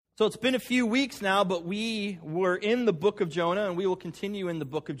So it's been a few weeks now, but we were in the book of Jonah, and we will continue in the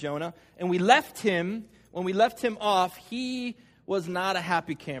book of Jonah. And when we left him off, he was not a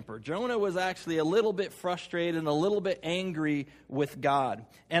happy camper. Jonah was actually a little bit frustrated and a little bit angry with God.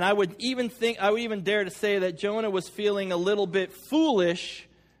 And I would even dare to say that Jonah was feeling a little bit foolish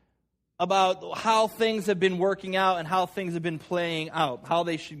about how things have been working out and how things have been playing out, how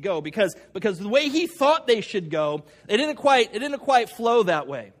they should go. Because the way he thought they should go, it didn't quite flow that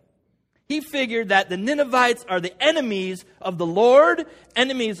way. He figured that the Ninevites are the enemies of the Lord,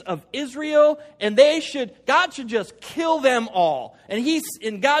 enemies of Israel, and God should just kill them all.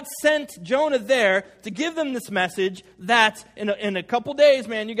 And God sent Jonah there to give them this message that in a couple days,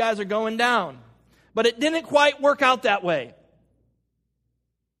 man, you guys are going down. But it didn't quite work out that way.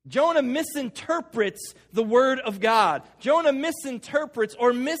 Jonah misinterprets the word of God. Jonah misinterprets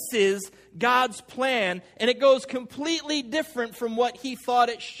or misses God's plan, and it goes completely different from what he thought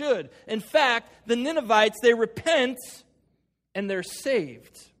it should. In fact, the Ninevites, they repent and they're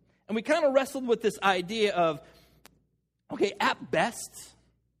saved. And we kind of wrestled with this idea of, okay, at best,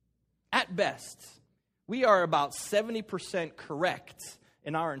 we are about 70% correct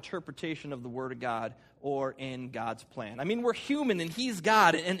in our interpretation of the Word of God or in God's plan. I mean, we're human and He's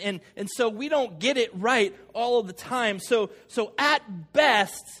God, and so we don't get it right all of the time. So at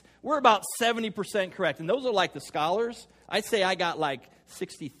best, we're about 70% correct. And those are like the scholars. I'd say I got like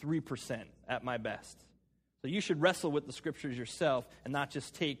 63% at my best. So you should wrestle with the Scriptures yourself and not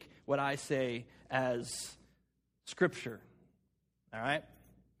just take what I say as Scripture. All right?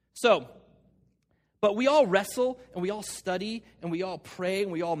 But we all wrestle, and we all study, and we all pray,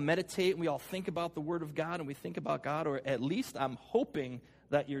 and we all meditate, and we all think about the Word of God, and we think about God, or at least I'm hoping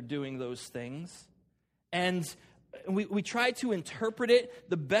that you're doing those things. And we try to interpret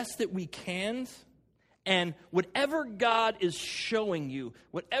it the best that we can, and whatever God is showing you,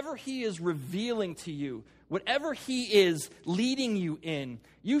 whatever He is revealing to you, whatever He is leading you in,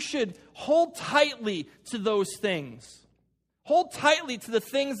 you should hold tightly to those things. Hold tightly to the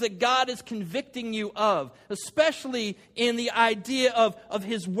things that God is convicting you of, especially in the idea of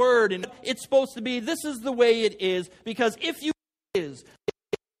His Word. And it's supposed to be, this is the way it is, because if you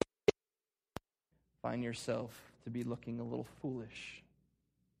find yourself to be looking a little foolish.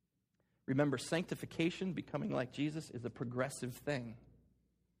 Remember, sanctification, becoming like Jesus, is a progressive thing.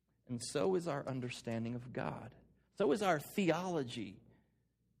 And so is our understanding of God. So is our theology.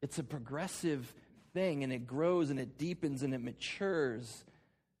 It's a progressive thing, and it grows and it deepens and it matures.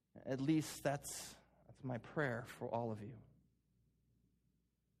 At least that's my prayer for all of you.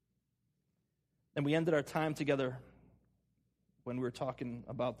 And we ended our time together when we were talking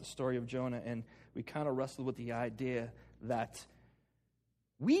about the story of Jonah, and we kind of wrestled with the idea that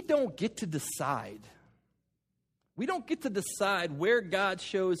we don't get to decide. We don't get to decide where God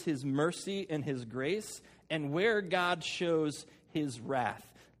shows His mercy and His grace and where God shows His wrath.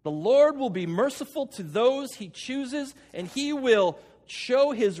 The Lord will be merciful to those He chooses, and He will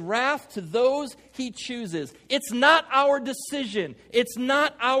show His wrath to those He chooses. It's not our decision. It's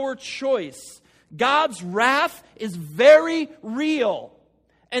not our choice. God's wrath is very real,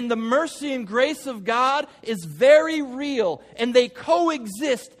 and the mercy and grace of God is very real, and they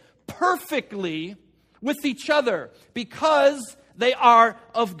coexist perfectly with each other because they are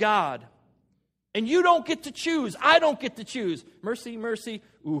of God. And you don't get to choose. I don't get to choose. Mercy, mercy.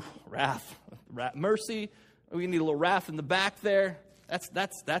 Ooh, wrath. Mercy. We need a little wrath in the back there. That's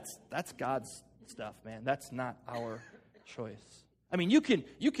God's stuff, man. That's not our choice. I mean, you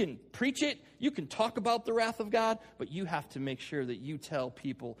can preach it. You can talk about the wrath of God, but you have to make sure that you tell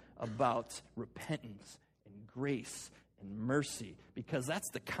people about repentance and grace and mercy, because that's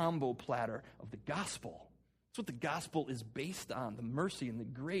the combo platter of the gospel. That's what the gospel is based on, the mercy and the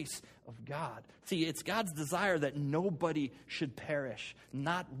grace of God. See, it's God's desire that nobody should perish,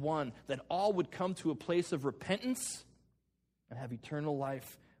 not one, that all would come to a place of repentance and have eternal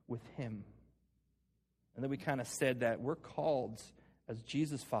life with Him. And then we kind of said that we're called as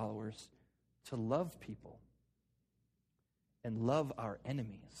Jesus followers to love people and love our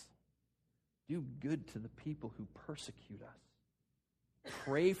enemies. Do good to the people who persecute us.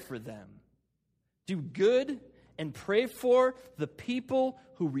 Pray for them. Do good and pray for the people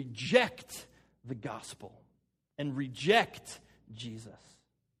who reject the gospel and reject Jesus.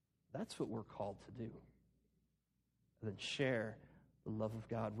 That's what we're called to do. And then share the love of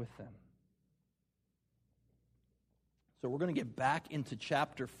God with them. So we're going to get back into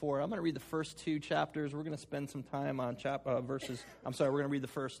chapter 4. I'm going to read the first two chapters. We're going to spend some time on we're going to read the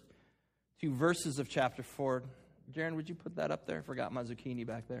first two verses of chapter 4. Jaron, would you put that up there? I forgot my zucchini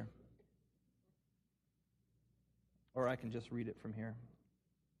back there. Or I can just read it from here.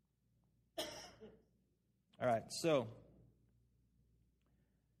 All right, so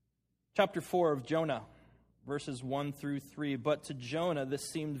chapter 4 of Jonah, verses 1 through 3. But to Jonah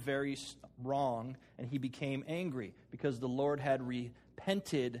this seemed very wrong, and he became angry because the Lord had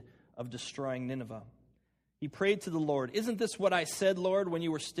repented of destroying Nineveh. He prayed to the Lord, "Isn't this what I said, Lord, when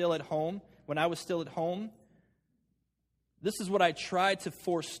you were still at home, when I was still at home? This is what I tried to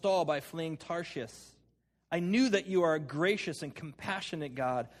forestall by fleeing Tarshish. I knew that you are a gracious and compassionate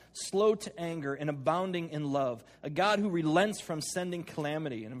God, slow to anger and abounding in love, a God who relents from sending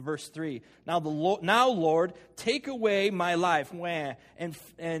calamity." And in verse 3, now, Lord, take away my life,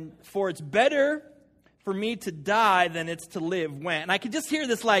 and for it's better for me to die than it's to live. And I could just hear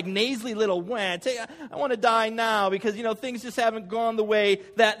this like nasally little I want to die now because, things just haven't gone the way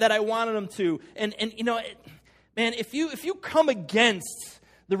that I wanted them to. And man, if you come against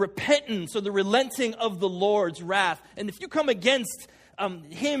the repentance or the relenting of the Lord's wrath, and if you come against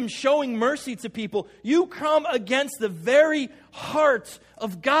Him showing mercy to people, you come against the very heart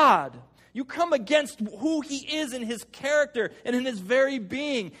of God. You come against who He is in His character and in His very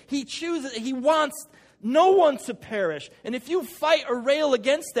being. He wants no one to perish. And if you fight or rail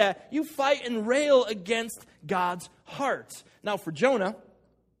against that, you fight and rail against God's heart. Now for Jonah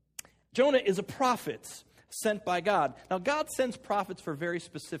is a prophet sent by God. Now, God sends prophets for very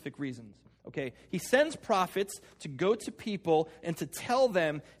specific reasons, okay? He sends prophets to go to people and to tell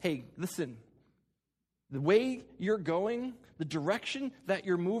them, hey, listen, the way you're going, the direction that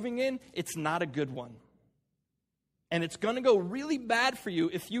you're moving in, it's not a good one. And it's going to go really bad for you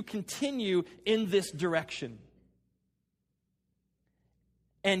if you continue in this direction.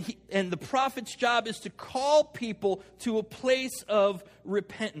 And the prophet's job is to call people to a place of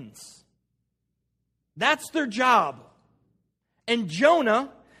repentance. That's their job. And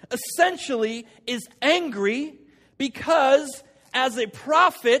Jonah essentially is angry because as a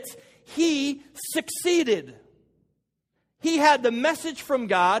prophet, he succeeded. He had the message from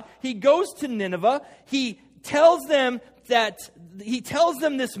God. He goes to Nineveh. He tells them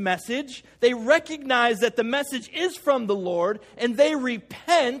this message. They recognize that the message is from the Lord, and they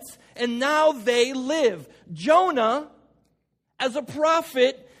repent, and now they live. Jonah, as a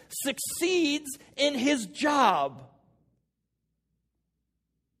prophet, succeeds in his job.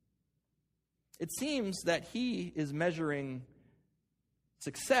 It seems that he is measuring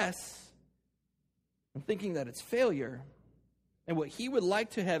success and thinking that it's failure. And what he would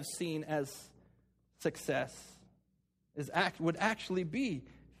like to have seen as success would actually be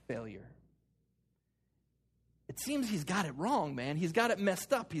failure. It seems he's got it wrong, man. He's got it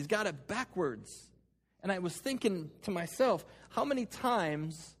messed up. He's got it backwards. And I was thinking to myself, how many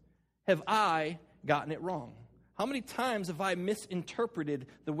times have I gotten it wrong? How many times have I misinterpreted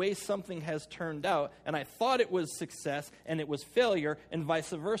the way something has turned out, and I thought it was success and it was failure, and vice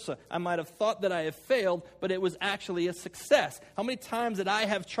versa? I might have thought that I have failed, but it was actually a success. How many times that I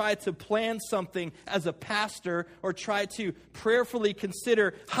have tried to plan something as a pastor or try to prayerfully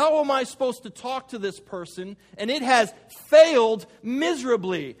consider, how am I supposed to talk to this person? And it has failed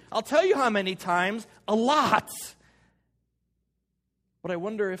miserably. I'll tell you how many times. A lot. But I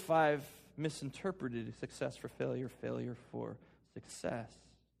wonder if I've misinterpreted success for failure, failure for success.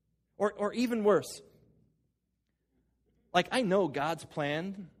 Or even worse. Like, I know God's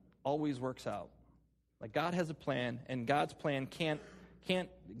plan always works out. Like, God has a plan, and God's plan can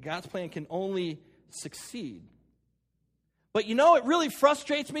only succeed. But it really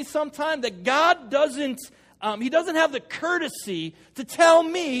frustrates me sometimes that God doesn't have the courtesy to tell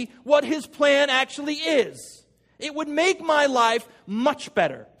me what His plan actually is. It would make my life much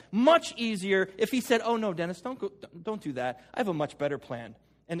better, much easier if He said, "Oh no, Dennis, don't do that. I have a much better plan,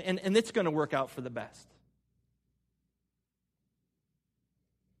 and it's going to work out for the best."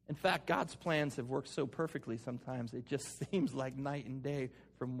 In fact, God's plans have worked so perfectly sometimes it just seems like night and day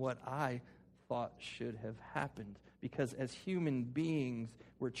from what I thought should have happened. Because as human beings,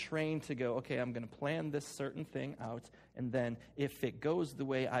 we're trained to go, okay, I'm going to plan this certain thing out, and then if it goes the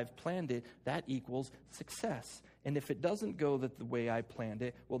way I've planned it, that equals success. And if it doesn't go the way I planned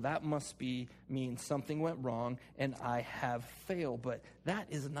it, well, that must mean something went wrong and I have failed. But that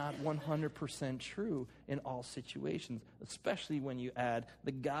is not 100% true in all situations, especially when you add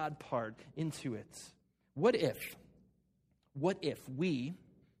the God part into it. What if we,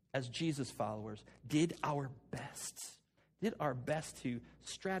 as Jesus followers, did our best to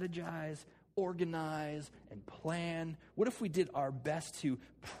strategize, organize, and plan? What if we did our best to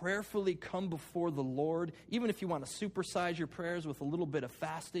prayerfully come before the Lord, even if you want to supersize your prayers with a little bit of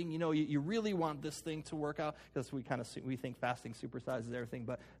fasting? You really want this thing to work out, because we think fasting supersizes everything,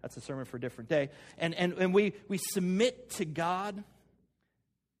 but that's a sermon for a different day. And we submit to God,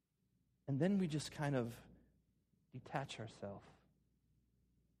 and then we just kind of detach ourselves.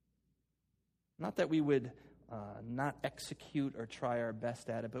 Not that we would not execute or try our best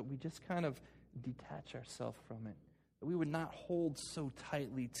at it, but we just kind of detach ourselves from it. That we would not hold so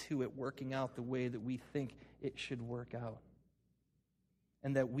tightly to it working out the way that we think it should work out.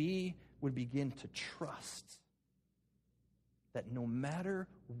 And that we would begin to trust that no matter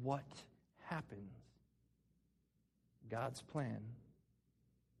what happens, God's plan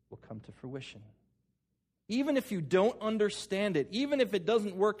will come to fruition. Even if you don't understand it, even if it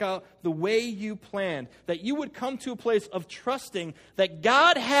doesn't work out the way you planned, that you would come to a place of trusting that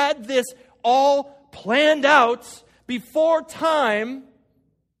God had this all planned out before time,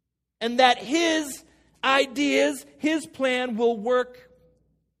 and that His ideas, His plan will work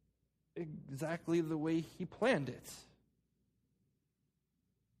exactly the way He planned it.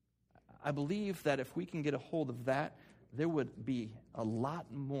 I believe that if we can get a hold of that, there would be a lot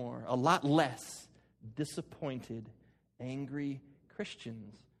less disappointed, angry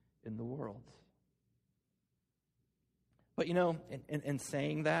Christians in the world. But in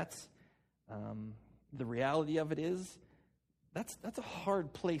saying that, the reality of it is, that's a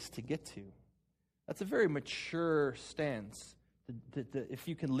hard place to get to. That's a very mature stance, if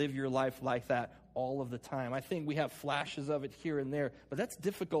you can live your life like that all of the time. I think we have flashes of it here and there, but that's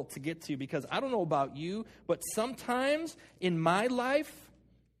difficult to get to, because I don't know about you, but sometimes in my life,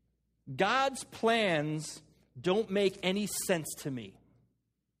 God's plans don't make any sense to me.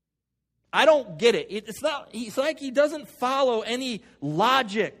 I don't get it. It's like He doesn't follow any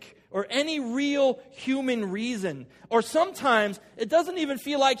logic or any real human reason. Or sometimes it doesn't even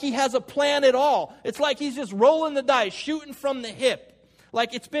feel like He has a plan at all. It's like He's just rolling the dice, shooting from the hip.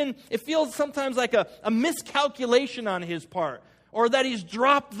 Like it feels sometimes like a miscalculation on His part, or that He's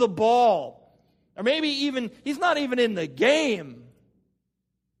dropped the ball, or maybe even He's not even in the game.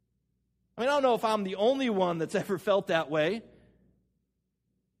 I don't know if I'm the only one that's ever felt that way.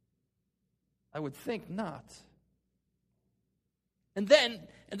 I would think not. And then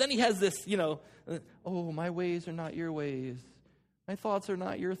He has this, oh, my ways are not your ways. My thoughts are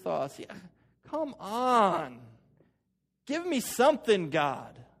not your thoughts. Yeah, come on. Give me something,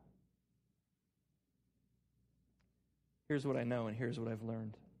 God. Here's what I know, and here's what I've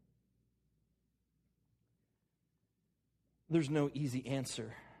learned. There's no easy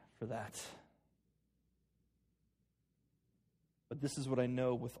answer for that. But this is what I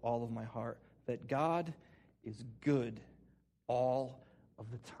know with all of my heart, that God is good all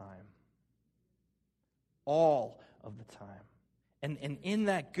of the time. All of the time. And in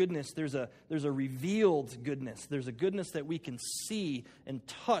that goodness, there's a revealed goodness. There's a goodness that we can see and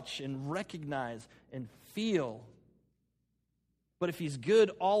touch and recognize and feel. But if He's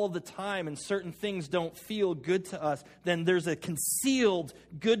good all of the time and certain things don't feel good to us, then there's a concealed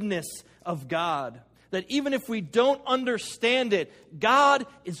goodness of God. That even if we don't understand it, God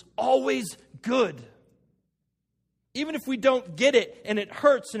is always good. Even if we don't get it and it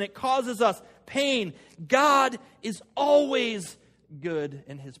hurts and it causes us pain, God is always good,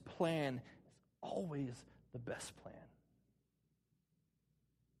 and His plan is always the best plan.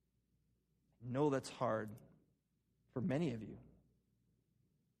 I know that's hard for many of you,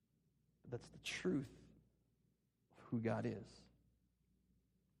 but that's the truth of who God is.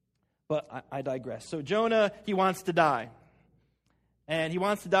 But I digress. So Jonah, he wants to die. And he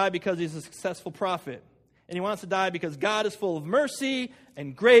wants to die because he's a successful prophet. And he wants to die because God is full of mercy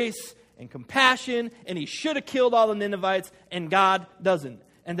and grace and compassion, and He should have killed all the Ninevites, and God doesn't.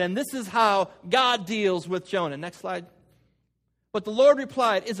 And then this is how God deals with Jonah. Next slide. But the Lord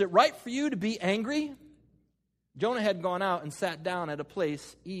replied, "Is it right for you to be angry?" Jonah had gone out and sat down at a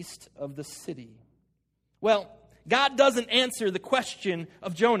place east of the city. Well, God doesn't answer the question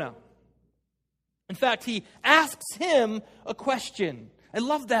of Jonah. In fact, He asks him a question. I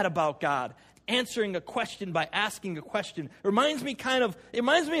love that about God. Answering a question by asking a question. It reminds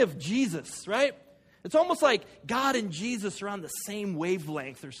me of Jesus, right? It's almost like God and Jesus are on the same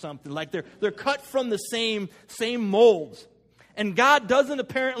wavelength or something. Like they're cut from the same mold. And God doesn't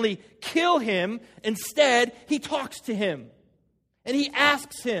apparently kill him. Instead, He talks to him. And He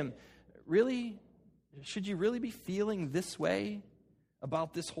asks him, really? Should you really be feeling this way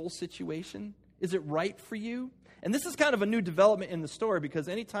about this whole situation? Is it right for you? And this is kind of a new development in the story, because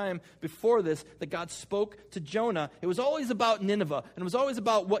any time before this that God spoke to Jonah, it was always about Nineveh, and it was always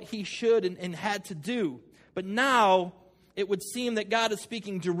about what he should and had to do. But now it would seem that God is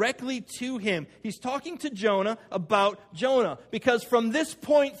speaking directly to him. He's talking to Jonah about Jonah, because from this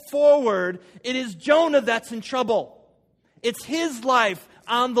point forward, it is Jonah that's in trouble. It's his life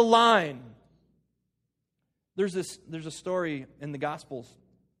on the line. There's a story in the Gospels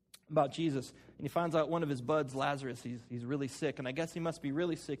about Jesus, and he finds out one of his buds, Lazarus, he's really sick. And I guess he must be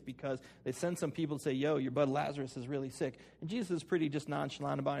really sick because they send some people to say, yo, your bud Lazarus is really sick. And Jesus is pretty just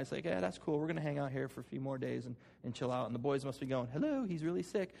nonchalant about it. He's like, yeah, that's cool. We're going to hang out here for a few more days and chill out. And the boys must be going, hello, he's really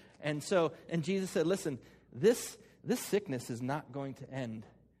sick. And Jesus said, listen, this sickness is not going to end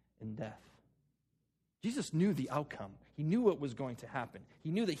in death. Jesus knew the outcome. He knew what was going to happen.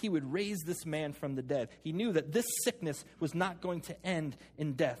 He knew that he would raise this man from the dead. He knew that this sickness was not going to end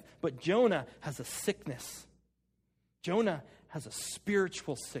in death. But Jonah has a sickness. Jonah has a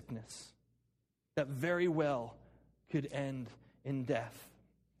spiritual sickness that very well could end in death.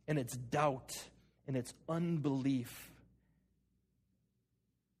 And it's doubt and it's unbelief.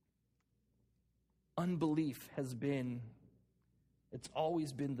 Unbelief it's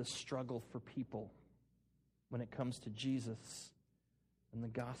always been the struggle for people when it comes to Jesus and the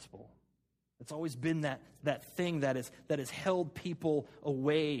gospel. It's always been that thing that has held people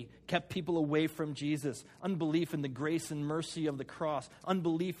away, kept people away from Jesus. Unbelief in the grace and mercy of the cross.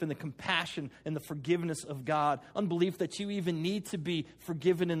 Unbelief in the compassion and the forgiveness of God. Unbelief that you even need to be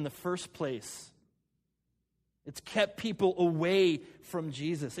forgiven in the first place. It's kept people away from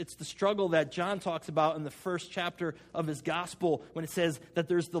Jesus. It's the struggle that John talks about in the first chapter of his gospel when it says that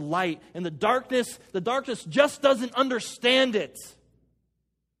there's the light and the darkness just doesn't understand it.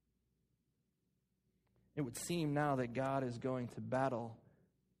 It would seem now that God is going to battle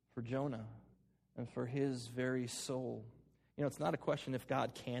for Jonah and for his very soul. You know, it's not a question if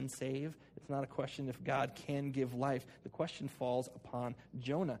God can save. It's not a question if God can give life. The question falls upon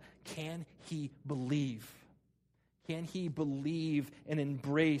Jonah. Can he believe? Can he believe and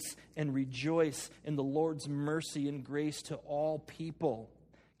embrace and rejoice in the Lord's mercy and grace to all people?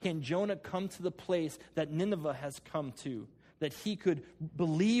 Can Jonah come to the place that Nineveh has come to, that he could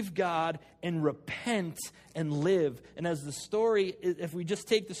believe God and repent and live? And as the story, if we just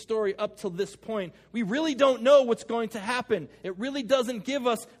take the story up till this point, we really don't know what's going to happen. It really doesn't give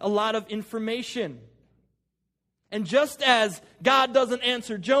us a lot of information. And just as God doesn't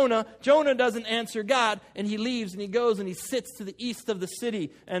answer Jonah, Jonah doesn't answer God, and he leaves and he goes and he sits to the east of the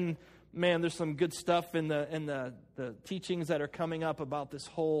city. And man, there's some good stuff in the teachings that are coming up about this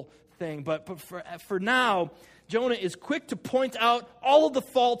whole thing. But for now, Jonah is quick to point out all of the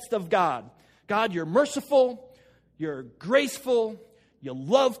faults of God. God, you're merciful, you're graceful, you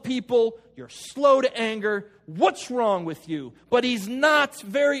love people, you're slow to anger. What's wrong with you? But he's not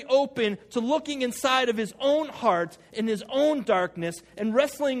very open to looking inside of his own heart, in his own darkness, and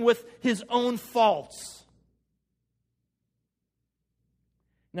wrestling with his own faults.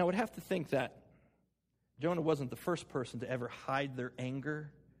 Now, I would have to think that Jonah wasn't the first person to ever hide their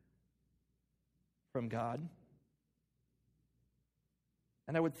anger from God.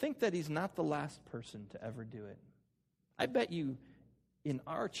 And I would think that he's not the last person to ever do it. I bet you in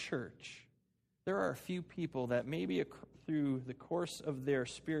our church, there are a few people that maybe through the course of their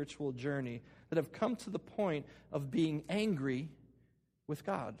spiritual journey that have come to the point of being angry with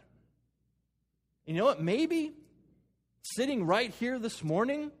God. You know what? Maybe sitting right here this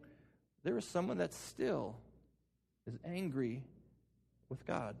morning, there is someone that still is angry with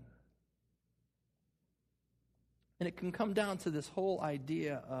God. And it can come down to this whole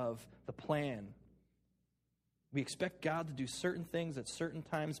idea of the plan. We expect God to do certain things at certain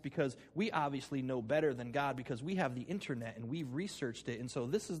times because we obviously know better than God because we have the internet and we've researched it. And so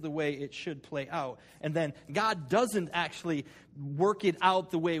this is the way it should play out. And then God doesn't actually work it out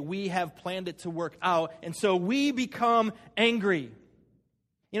the way we have planned it to work out. And so we become angry.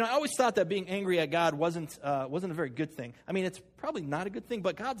 You know, I always thought that being angry at God wasn't a very good thing. I mean, it's probably not a good thing,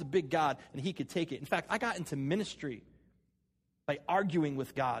 but God's a big God and he could take it. In fact, I got into ministry by arguing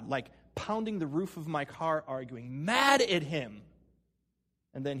with God, like pounding the roof of my car, arguing, mad at him.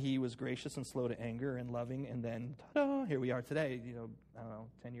 And then he was gracious and slow to anger and loving, and then, ta-da, here we are today,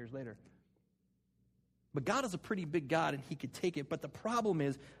 10 years later. But God is a pretty big God, and he could take it. But the problem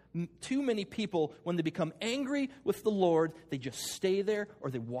is, too many people, when they become angry with the Lord, they just stay there or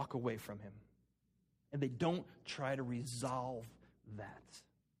they walk away from him. And they don't try to resolve that.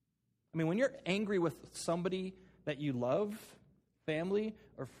 I mean, when you're angry with somebody that you love, family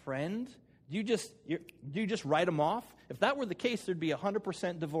or friend, do you just write them off? If that were the case, there'd be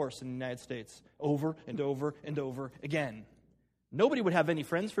 100% divorce in the United States over and over and over again. Nobody would have any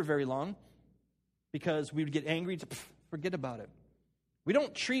friends for very long because we would get angry to forget about it. We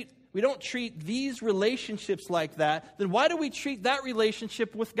don't treat these relationships like that. Then why do we treat that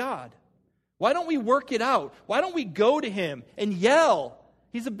relationship with God? Why don't we work it out? Why don't we go to him and yell?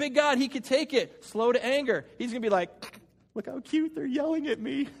 He's a big God. He could take it. Slow to anger. He's going to be like, look how cute they're yelling at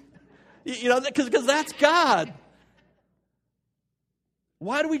me. Because that's God.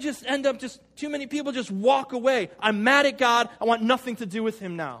 Why do we just end up too many people just walk away? I'm mad at God. I want nothing to do with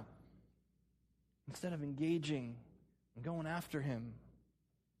him now. Instead of engaging and going after him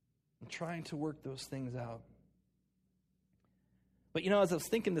and trying to work those things out. But as I was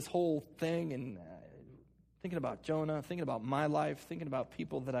thinking this whole thing and thinking about Jonah, thinking about my life, thinking about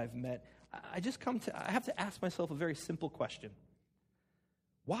people that I've met, I have to ask myself a very simple question.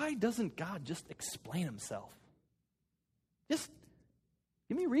 Why doesn't God just explain himself? Just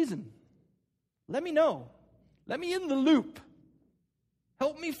give me a reason. Let me know. Let me in the loop.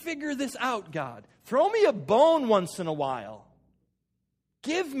 Help me figure this out, God. Throw me a bone once in a while.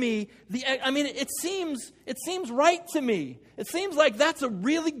 Give me it seems right to me. It seems like that's a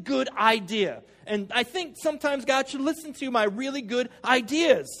really good idea. And I think sometimes God should listen to my really good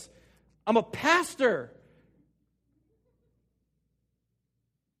ideas. I'm a pastor.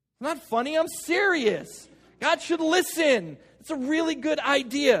 It's not funny, I'm serious. God should listen. It's a really good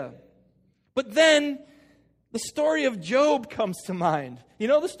idea. But then the story of Job comes to mind. You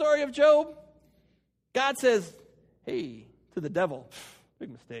know the story of Job? God says, hey, to the devil,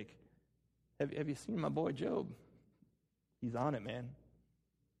 big mistake. Have you seen my boy Job? He's on it, man.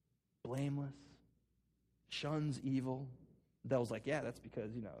 Blameless. Shuns evil. The devil's like, yeah, that's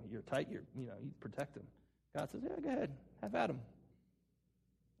because, you're tight. You protect him. God says, yeah, go ahead. Have at him.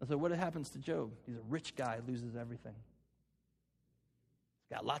 And so what happens to Job? He's a rich guy, loses everything.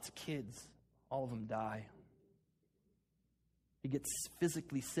 He's got lots of kids. All of them die. He gets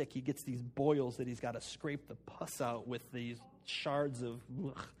physically sick. He gets these boils that he's got to scrape the pus out with these shards of,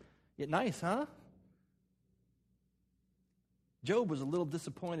 Get nice, huh? Job was a little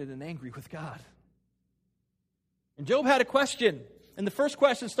disappointed and angry with God. And Job had a question. And the first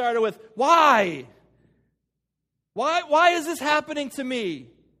question started with, why? Why is this happening to me?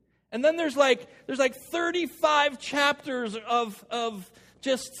 And then there's like 35 chapters of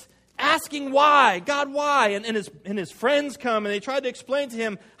just asking why, God, why? And his friends come and they tried to explain to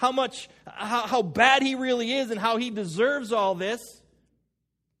him how bad he really is and how he deserves all this.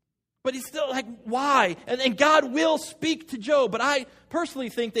 But he's still like, why? And God will speak to Job, but I personally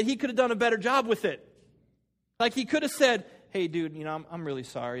think that he could have done a better job with it. Like he could have said, hey, dude, I'm really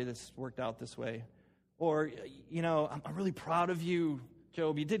sorry this worked out this way. Or, I'm really proud of you,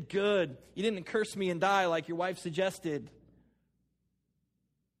 Job. You did good. You didn't curse me and die like your wife suggested.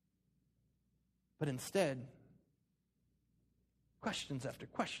 But instead, questions after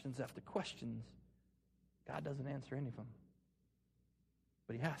questions after questions, God doesn't answer any of them.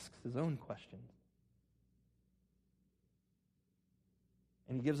 But he asks his own questions.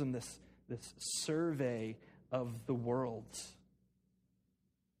 And he gives him this survey of the worlds.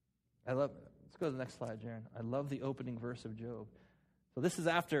 Let's go to the next slide, Jaron. I love the opening verse of Job. So this is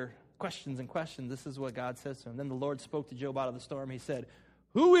after questions and questions. This is what God says to him. Then the Lord spoke to Job out of the storm. He said,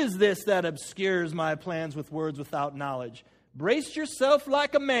 who is this that obscures my plans with words without knowledge? Brace yourself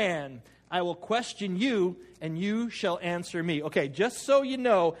like a man. I will question you, and you shall answer me. Okay, just so you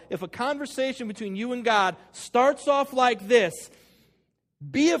know, if a conversation between you and God starts off like this,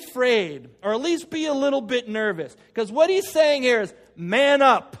 be afraid, or at least be a little bit nervous. Because what he's saying here is, man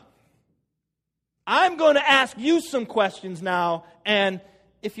up. I'm going to ask you some questions now, and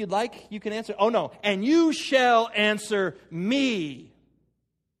if you'd like, you can answer. Oh, no. And you shall answer me.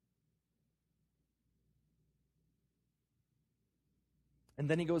 And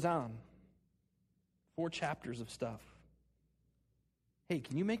then he goes on. 4 chapters of stuff. Hey,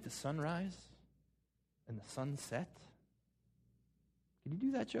 can you make the sun rise and the sun set? Can you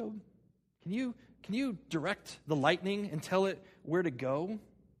do that, Job? Can you direct the lightning and tell it where to go?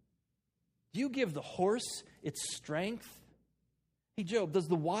 Do you give the horse its strength? Hey, Job, does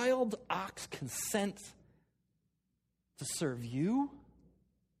the wild ox consent to serve you?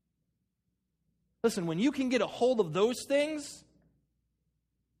 Listen, when you can get a hold of those things,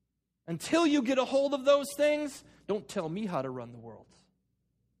 until you get a hold of those things, don't tell me how to run the world.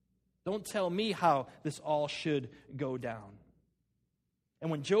 Don't tell me how this all should go down. And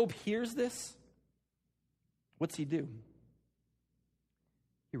when Job hears this, what's he do?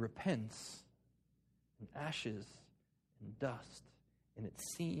 He repents in ashes and dust. And it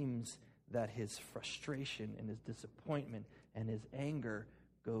seems that his frustration and his disappointment and his anger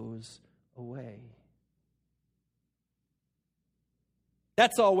goes away.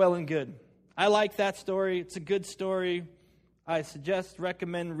 That's all well and good. I like that story. It's a good story. I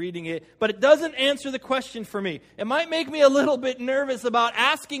recommend reading it. But it doesn't answer the question for me. It might make me a little bit nervous about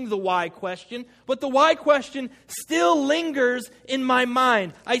asking the why question, but the why question still lingers in my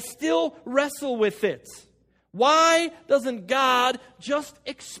mind. I still wrestle with it. Why doesn't God just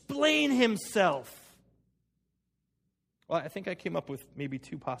explain himself? Well, I think I came up with maybe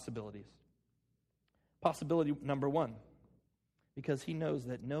two possibilities. Possibility number one, because he knows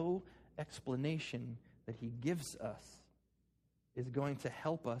that no explanation that he gives us is going to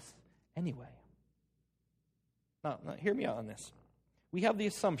help us anyway. Now, hear me out on this. We have the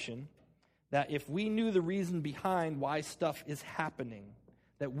assumption that if we knew the reason behind why stuff is happening,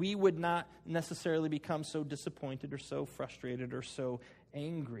 that we would not necessarily become so disappointed or so frustrated or so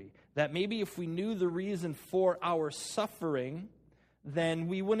angry. That maybe if we knew the reason for our suffering, then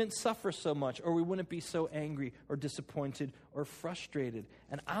we wouldn't suffer so much, or we wouldn't be so angry or disappointed or frustrated.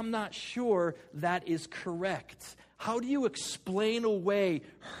 And I'm not sure that is correct. How do you explain away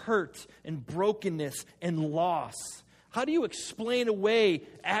hurt and brokenness and loss? How do you explain away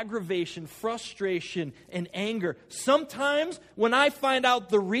aggravation, frustration, and anger? Sometimes when I find out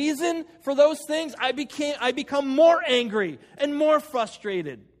the reason for those things, I become more angry and more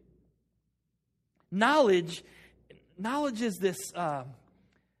frustrated. Knowledge is this,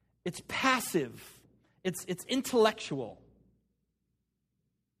 it's passive, it's intellectual.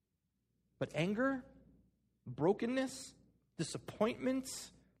 But anger, brokenness,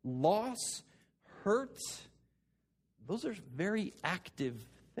 disappointments, loss, hurt, those are very active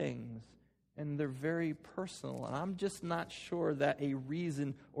things, and they're very personal. And I'm just not sure that a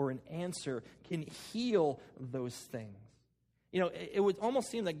reason or an answer can heal those things. You know, it would almost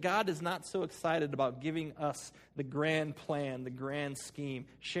seem that God is not so excited about giving us the grand plan, the grand scheme,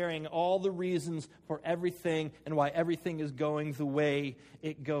 sharing all the reasons for everything and why everything is going the way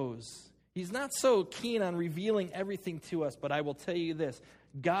it goes. He's not so keen on revealing everything to us, but I will tell you this.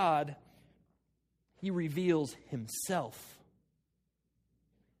 God, He reveals Himself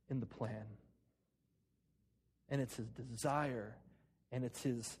in the plan. And it's His desire, and it's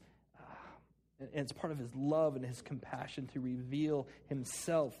His... and it's part of His love and His compassion to reveal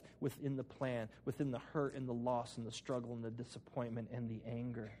Himself within the plan, within the hurt and the loss and the struggle and the disappointment and the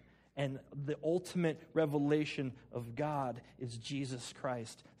anger. And the ultimate revelation of God is Jesus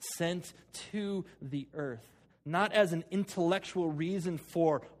Christ, sent to the earth, not as an intellectual reason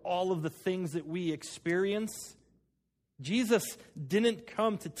for all of the things that we experience. Jesus didn't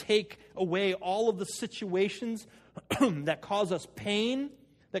come to take away all of the situations that cause us pain,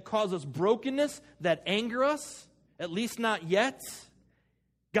 that cause us brokenness, that anger us, at least not yet.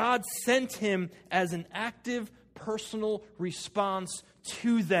 God sent Him as an active, personal response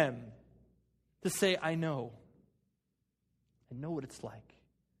to them to say, I know. I know what it's like.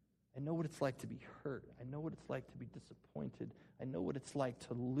 I know what it's like to be hurt. I know what it's like to be disappointed. I know what it's like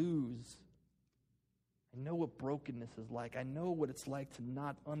to lose. I know what brokenness is like. I know what it's like to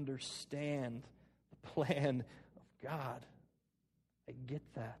not understand the plan of God. I get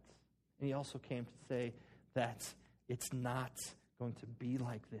that. And He also came to say that it's not going to be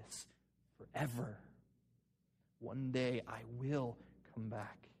like this forever. One day I will come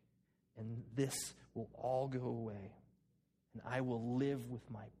back, and this will all go away. And I will live with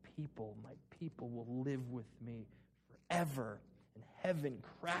my people. My people will live with me forever. And heaven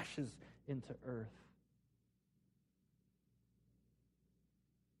crashes into earth.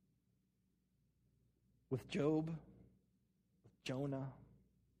 With Job, with Jonah,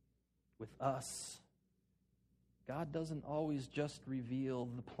 with us, God doesn't always just reveal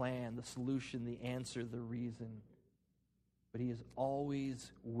the plan, the solution, the answer, the reason. But He is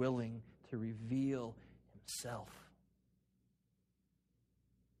always willing to reveal Himself.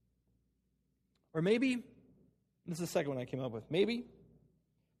 Or maybe, this is the second one I came up with, maybe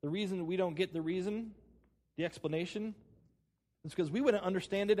the reason we don't get the reason, the explanation, is because we wouldn't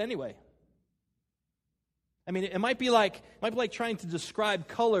understand it anyway. I mean, it might be like trying to describe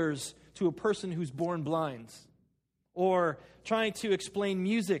colors to a person who's born blind, or trying to explain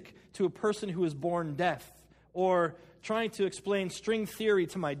music to a person who is born deaf, or trying to explain string theory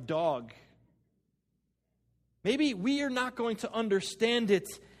to my dog. Maybe we are not going to understand it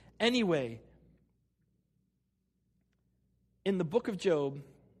anyway. In the book of Job,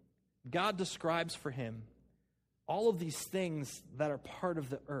 God describes for him all of these things that are part of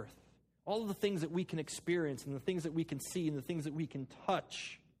the earth. All of the things that we can experience and the things that we can see and the things that we can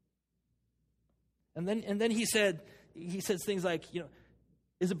touch. And then he says things like,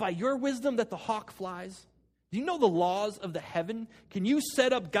 is it by your wisdom that the hawk flies? Do you know the laws of the heaven? Can you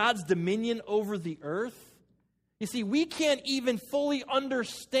set up God's dominion over the earth? You see, we can't even fully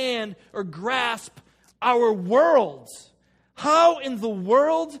understand or grasp our world. How in the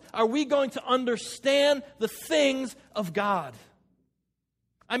world are we going to understand the things of God?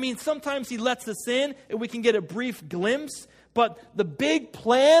 I mean, sometimes He lets us in and we can get a brief glimpse, but the big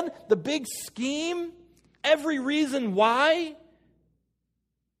plan, the big scheme, every reason why,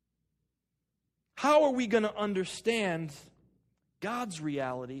 How are we going to understand God's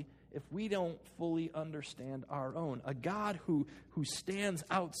reality if we don't fully understand our own? A God who stands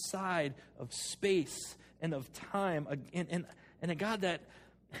outside of space and of time, and a God that,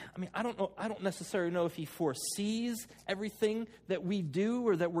 I don't necessarily know if he foresees everything that we do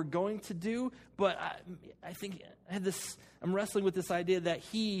or that we're going to do, but I think I'm wrestling with this idea that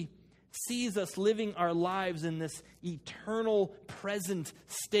he sees us living our lives in this eternal present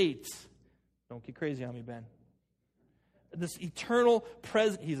state. Don't get crazy on me, Ben. This eternal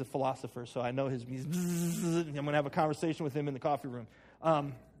present. He's a philosopher, so I know I'm going to have a conversation with him in the coffee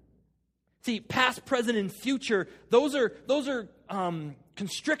room. See, past, present, and future, those are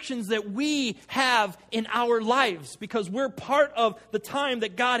constrictions that we have in our lives because we're part of the time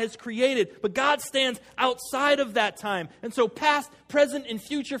that God has created. But God stands outside of that time. And so past, present, and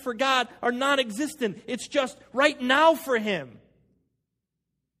future for God are non-existent. It's just right now for him.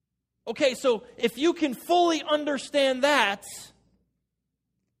 Okay, so if you can fully understand that,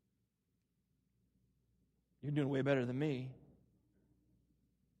 you're doing way better than me.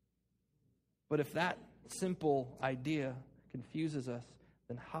 But if that simple idea confuses us,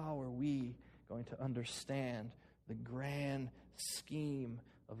 then how are we going to understand the grand scheme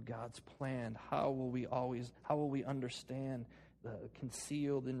of God's plan? How will we understand the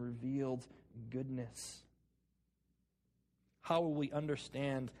concealed and revealed goodness? How will we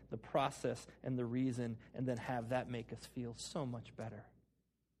understand the process and the reason and then have that make us feel so much better?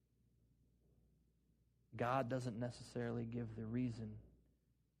 God doesn't necessarily give the reason.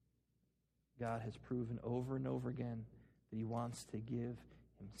 God has proven over and over again that he wants to give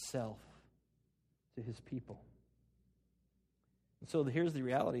himself to his people. And so here's the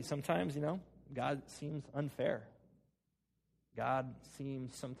reality. Sometimes, God seems unfair. God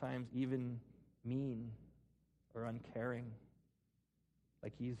seems sometimes even mean or uncaring.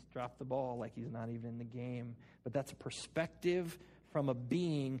 Like he's dropped the ball, like he's not even in the game. But that's a perspective from a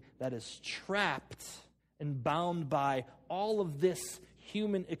being that is trapped and bound by all of this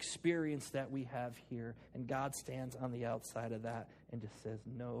human experience that we have here. And God stands on the outside of that and just says,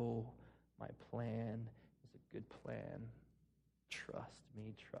 no, my plan is a good plan. Trust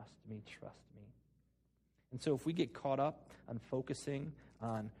me, trust me, trust me. And so if we get caught up on focusing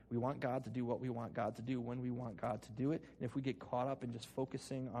on we want God to do what we want God to do when we want God to do it, and if we get caught up in just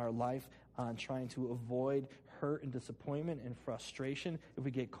focusing our life on trying to avoid hurt and disappointment and frustration, if we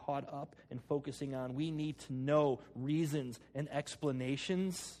get caught up in focusing on we need to know reasons and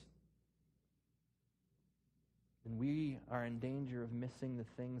explanations, then we are in danger of missing the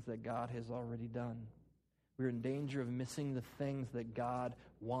things that God has already done. We're in danger of missing the things that God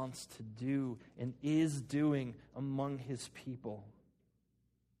wants to do and is doing among his people.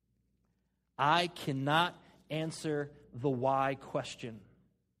 I cannot answer the why question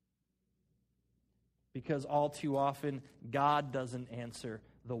because all too often God doesn't answer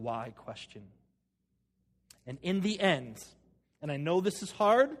the why question. And in the end, and I know this is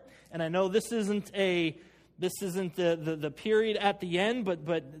hard, and I know this isn't the period at the end,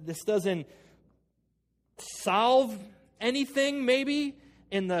 but this doesn't solve anything maybe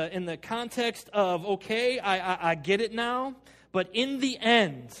in the context of, okay, I get it now, but in the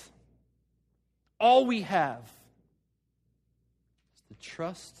end, all we have is to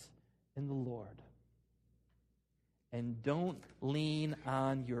trust in the Lord. And don't lean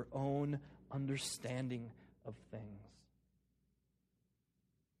on your own understanding of things.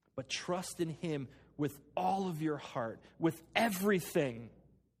 But trust in him with all of your heart, with everything.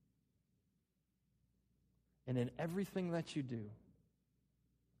 And in everything that you do,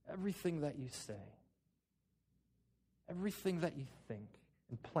 everything that you say, everything that you think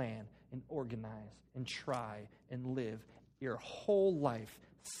and plan and organize and try and live, your whole life,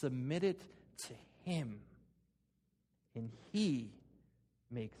 submit it to him. And he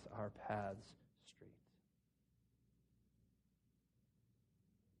makes our paths straight.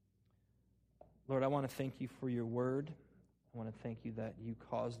 Lord, I want to thank you for your word. I want to thank you that you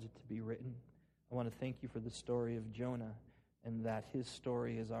caused it to be written. I want to thank you for the story of Jonah and that his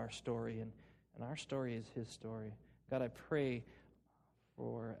story is our story and our story is his story. God, I pray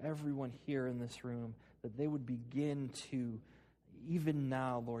for everyone here in this room that they would begin to, even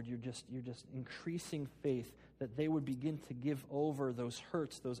now, Lord, you're just increasing faith, that they would begin to give over those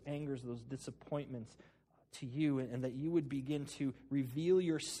hurts, those angers, those disappointments to you, and that you would begin to reveal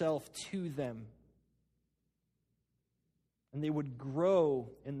yourself to them. And they would grow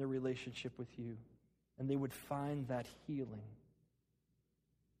in the relationship with you, and they would find that healing.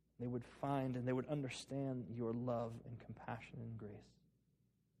 They would find and they would understand your love and compassion and grace.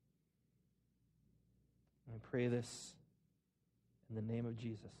 And I pray this in the name of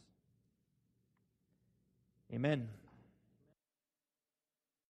Jesus. Amen.